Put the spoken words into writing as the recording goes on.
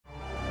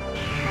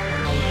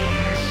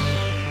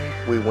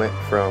we went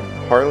from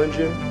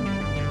Harlingen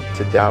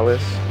to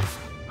Dallas,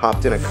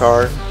 hopped in a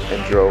car,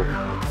 and drove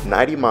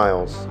 90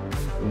 miles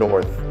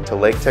north to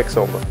Lake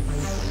Texoma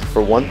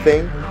for one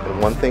thing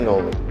and one thing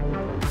only: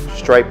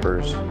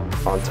 stripers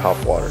on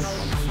Topwater.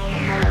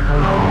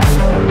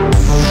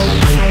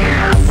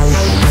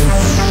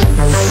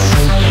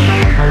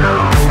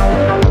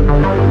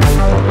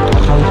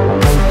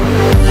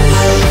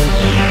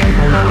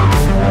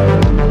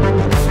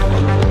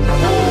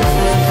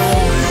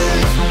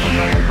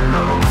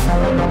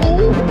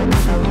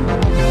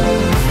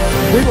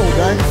 Big one,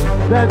 guys.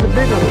 That's a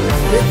big one.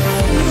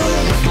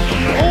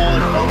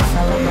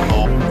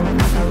 Oh.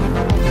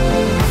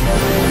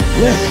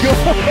 Let's go,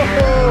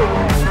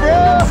 bro.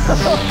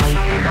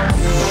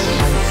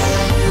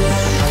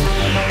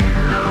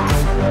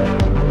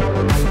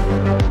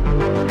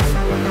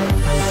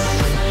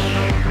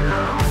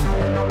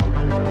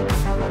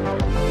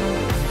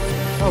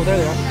 Oh, there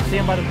they are. See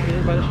them by the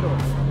shore.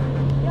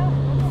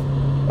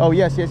 Oh,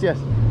 yes, yes, yes.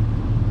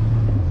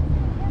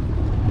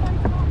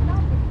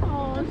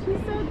 Oh, she's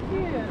so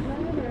cute.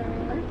 Look at her.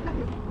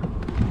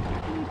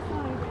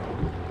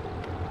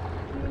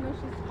 Even though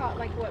she's caught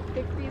like what,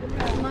 50 the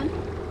past month,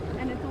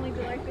 and it's only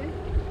July 5th.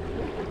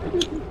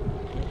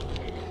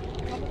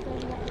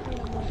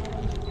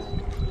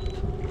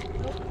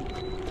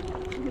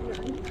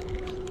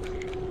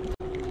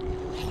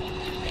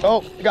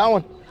 Oh, got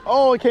one.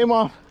 Oh, it came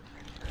off.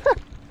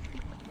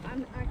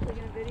 I'm actually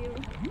gonna video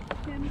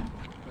him.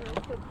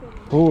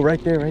 Oh,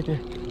 right there, right there.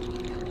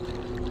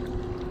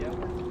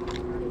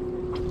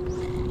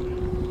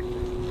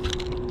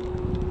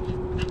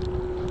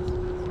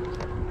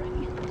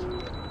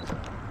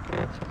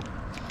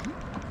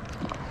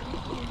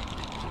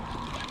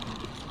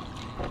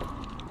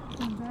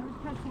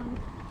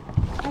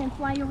 I can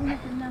fly over here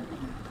for nothing.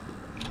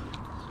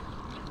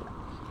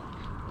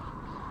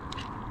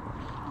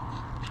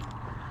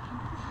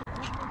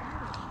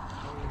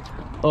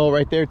 Oh,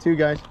 right there too,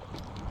 guys.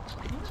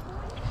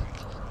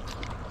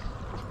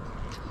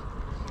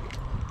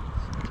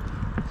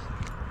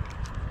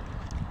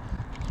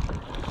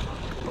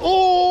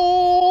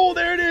 Oh,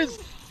 there it is.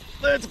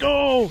 Let's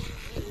go.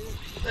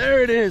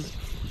 There it is.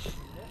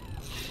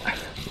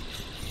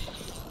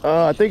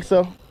 I think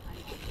so.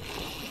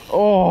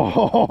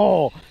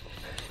 Oh.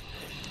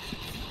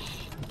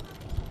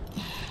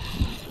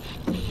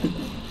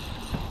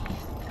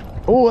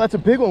 Oh, that's a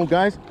big one,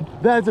 guys.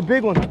 That is a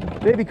big one.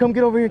 Baby, come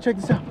get over here and check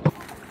this out.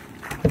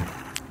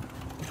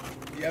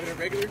 You having a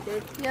regular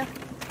fish? Yeah.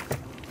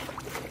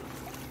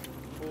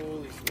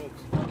 Holy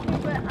smokes. Okay,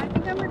 but I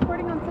think I'm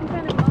recording on some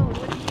kind of mode.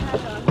 What do you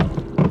have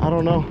on? I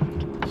don't know.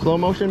 Slow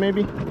motion,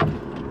 maybe?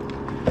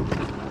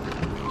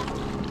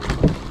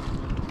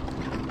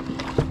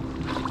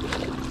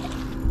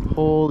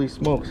 Holy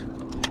smokes.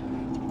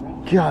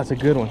 God, it's a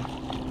good one.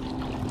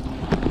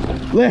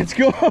 Let's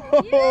go!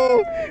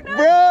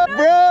 Yeah,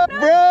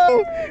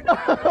 bro!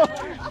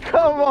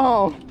 Come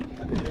on!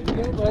 There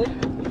you go, buddy.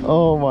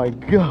 Oh my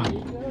God.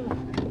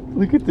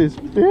 Look at this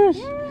fish.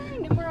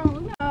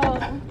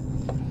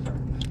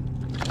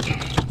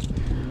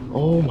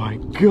 Oh my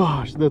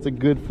gosh, that's a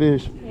good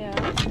fish. Yeah.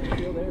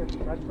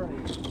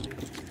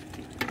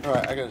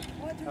 Alright, I got it.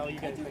 How you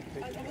guys take a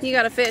picture? You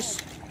got a fish.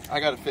 I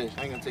got a fish.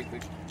 I ain't gonna take a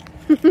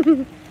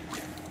picture.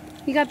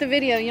 You got the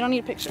video. You don't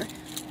need a picture.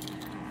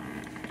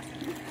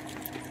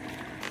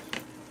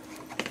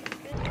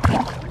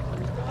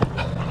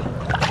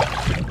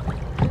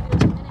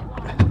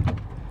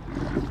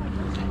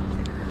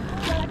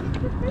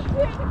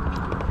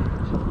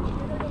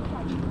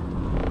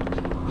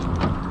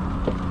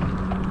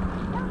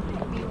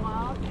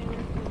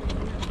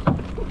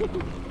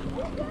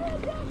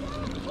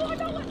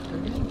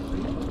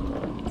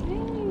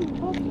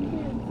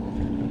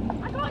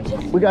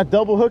 We got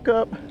double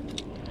hookup.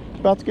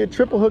 About to get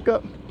triple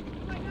hookup.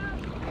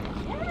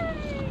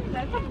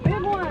 That's a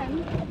big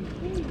one.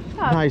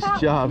 Nice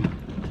job.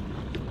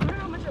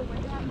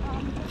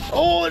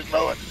 Oh, there's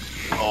another one.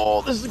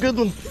 Oh, this is a good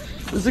one.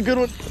 This is a good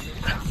one.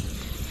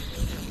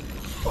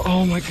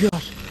 Oh my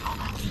gosh.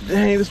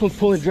 Dang, this one's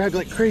pulling drag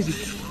like crazy.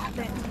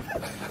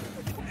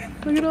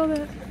 Look at all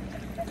that.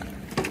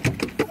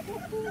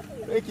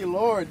 Thank you,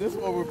 Lord. This is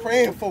what we're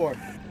praying for.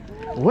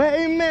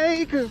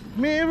 Waymaker,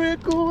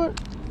 miracle.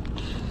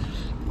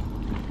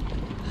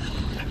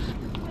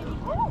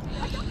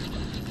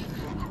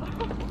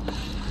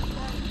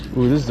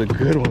 Ooh, this is a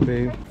good one,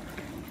 babe.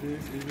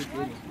 This is a good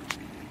one.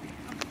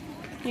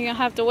 You're gonna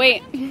have to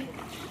wait.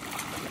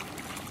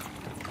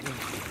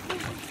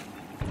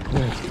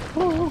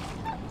 Oh.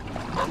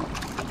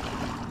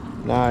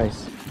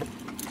 Nice.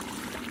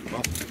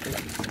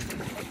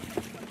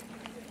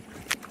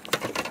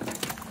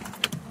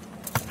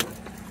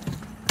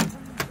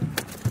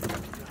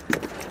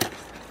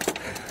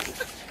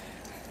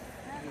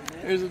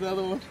 Here's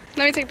another one.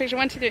 Let me take a picture.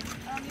 1, 2, 3.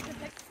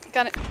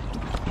 Got it.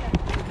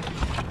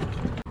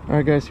 All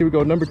right, guys, here we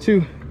go. Number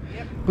 2.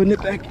 Yep. Putting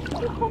it back.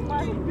 Oh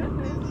my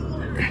goodness.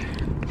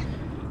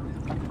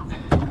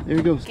 There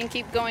he goes. You can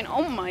keep going.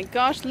 Oh my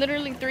gosh,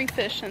 literally 3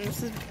 fish, and this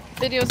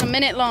video is a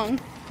minute long.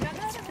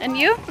 And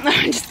you? No,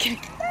 I'm just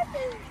kidding.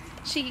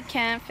 She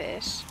can't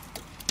fish.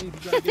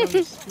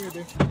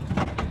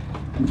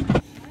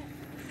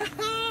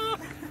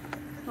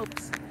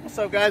 Oops. What's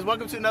up, guys?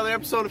 Welcome to another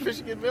episode of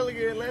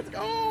FishiganMilligan. Let's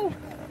go!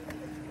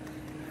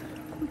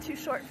 I'm too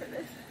short for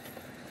this.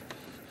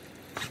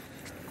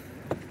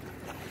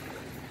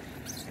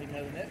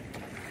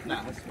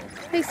 Nah, that's small.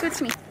 Hey,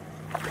 switch me.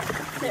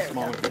 There we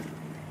go.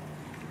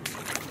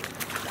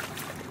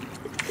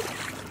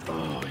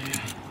 Oh,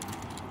 yeah.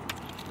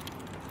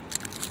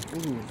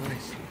 Ooh,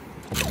 nice.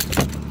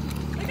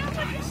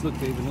 Look,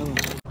 Dave, another one.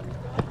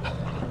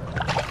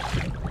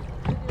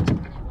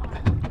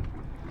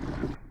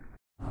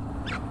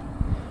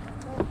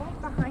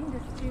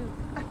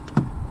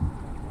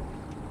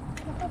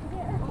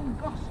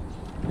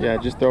 Yeah,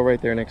 just throw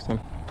right there next time.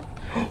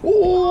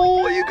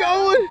 Oh, you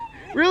going?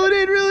 Reel it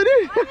in, reel it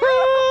in.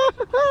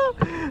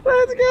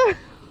 Let's go.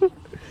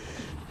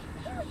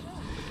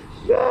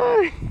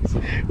 Nice.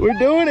 We're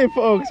doing it,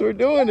 folks. We're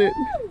doing it.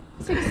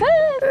 Success.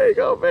 There you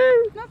go,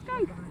 babe. Let's go.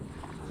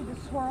 See the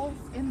swirls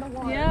in the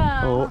water.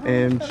 Yeah.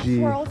 OMG. The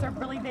swirls are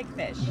really big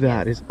fish.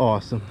 That is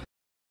awesome.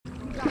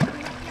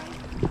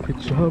 Good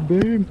job,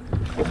 babe.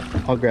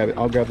 I'll grab it.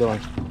 I'll grab the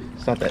line.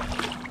 Stop that.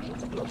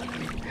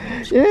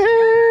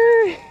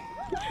 Yay!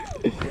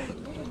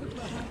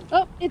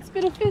 Oh, it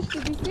spit a fish.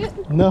 Did you see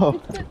it? No.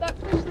 It spit that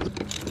fish.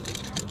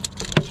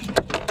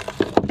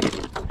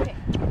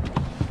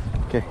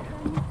 Okay.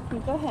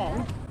 Go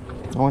ahead.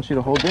 I want you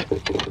to hold it.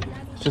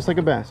 It's just like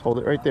a bass. Hold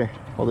it right there.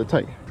 Hold it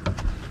tight.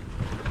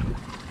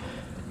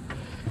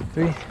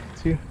 3,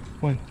 2,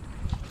 1.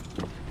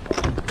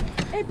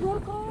 It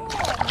broke off.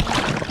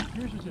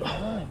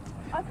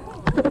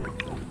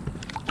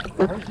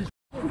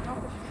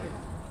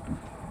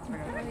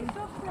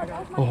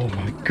 Oh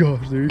my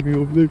gosh, there you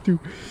go over there too.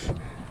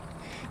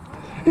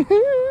 I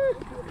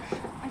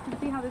can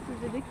see how this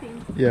is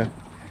addicting. Yeah.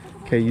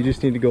 Okay, you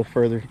just need to go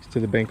further to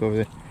the bank over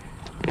there.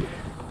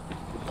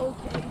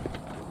 Okay.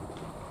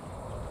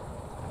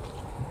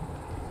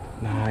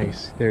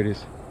 Nice. There it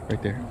is.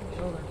 Right there.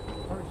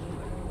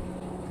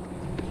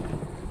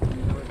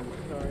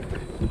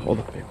 Hold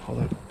up, babe.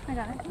 Hold up. I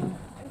got it.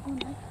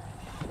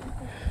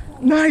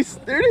 Nice.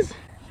 There it is.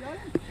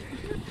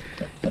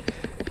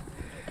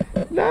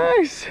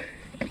 Nice.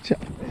 Good job.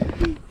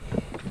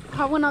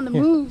 Caught one on the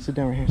Here, move. sit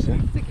down right here,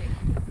 son. It's okay.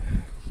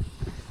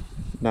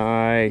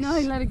 Nice. No,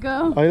 he let it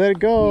go. Oh, you let it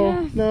go.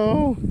 Yes.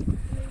 No.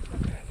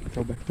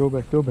 Throw back, throw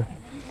back, throw back.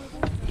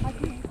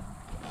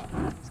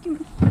 Excuse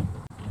me.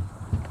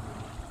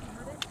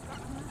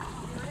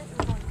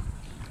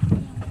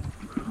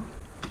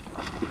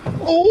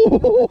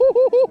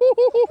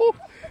 Oh!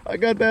 I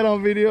got that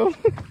on video.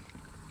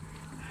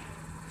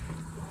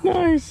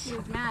 Nice. He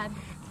was mad.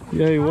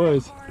 Yeah, he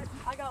was.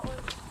 I got one.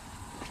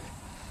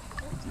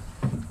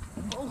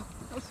 Oh,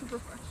 that was super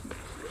fresh.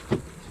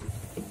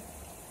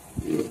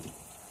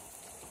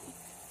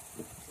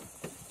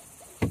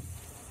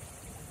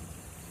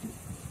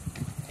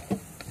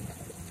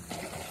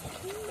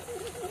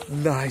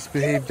 Nice,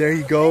 babe. There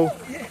you go.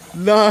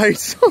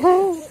 Nice.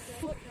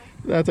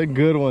 That's a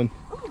good one.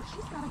 Oh,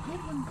 she's got a good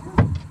one too.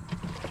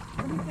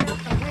 Let me get out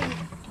the ring.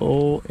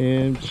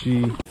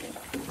 OMG.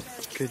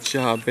 Good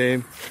job,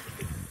 babe.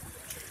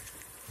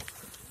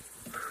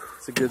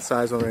 It's a good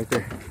size one right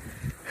there.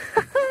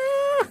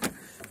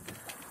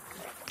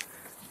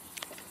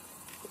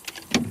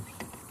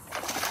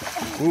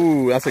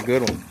 Ooh, that's a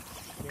good one.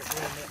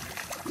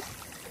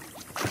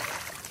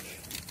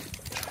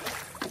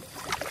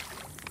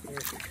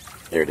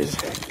 There it is.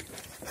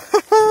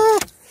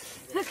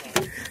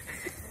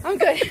 I'm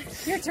good.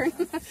 Your turn.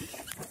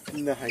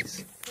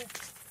 Nice.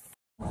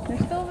 They're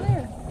still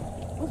there.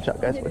 Watch out,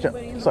 guys. Watch out.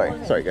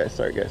 Sorry, sorry, guys.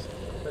 Sorry, guys.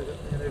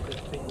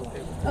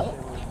 Oh,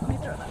 let me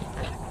throw that.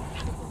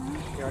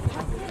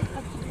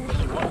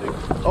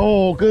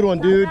 Oh, good one,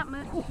 dude. Not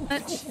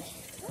that much.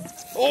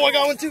 Oh, I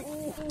got one too.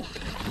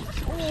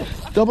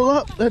 Double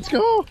up. Let's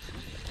go.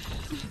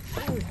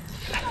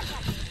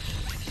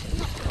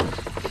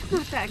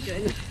 Not that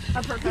good.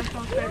 A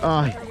professional fish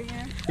over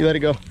here. You let it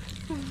go.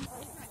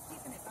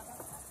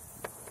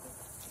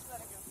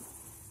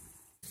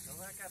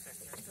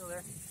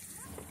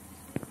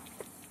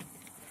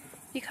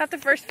 You caught the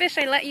first fish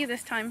I let you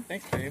this time.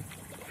 Thanks, babe.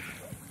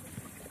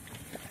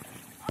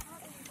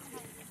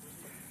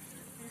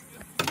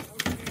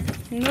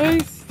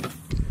 Nice.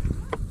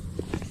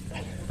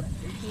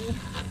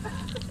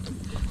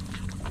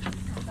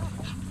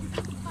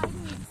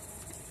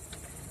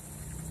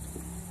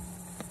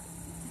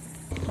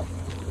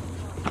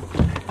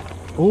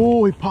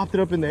 Oh, he popped it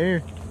up in the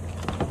air.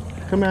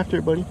 Come after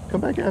it, buddy. Come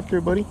back after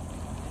it, buddy.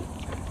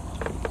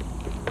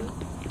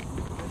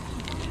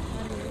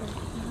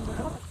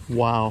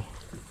 Wow.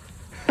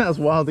 That was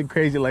wild and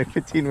crazy, like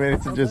 15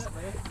 minutes of just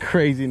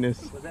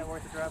craziness. Was that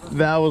worth the drive?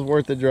 That was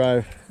worth the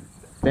drive.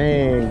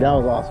 Dang, that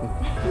was awesome.